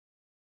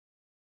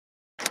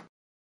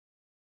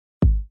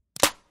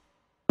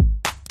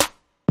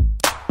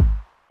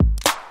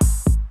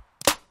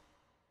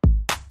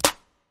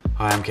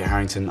Hi, I'm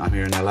Harington. I'm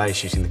here in LA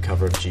shooting the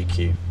cover of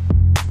GQ.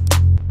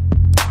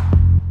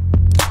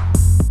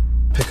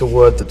 Pick a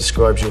word that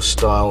describes your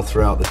style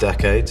throughout the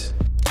decades.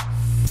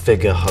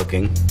 Figure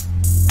hugging.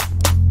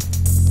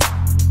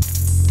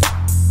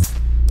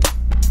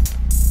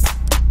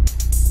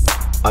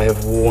 I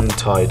have worn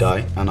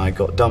tie-dye and I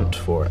got dumped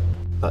for it.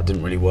 That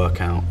didn't really work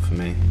out for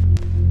me.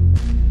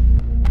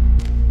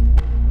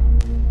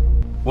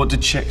 What do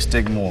chicks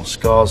dig more?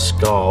 Scars,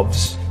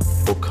 scarves,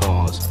 or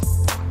cars?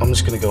 I'm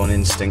just gonna go on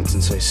instinct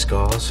and say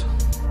scars.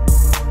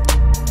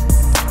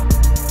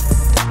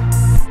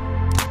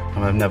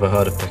 I've never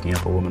heard of picking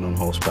up a woman on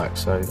horseback,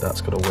 so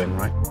that's got to win,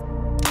 right?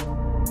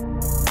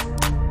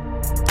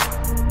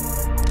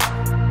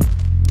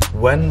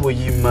 When were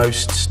you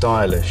most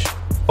stylish?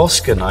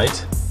 Oscar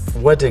night,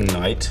 wedding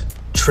night,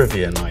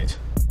 trivia night.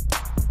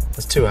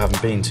 There's two I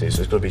haven't been to,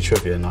 so it's got to be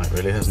trivia night,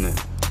 really, hasn't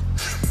it?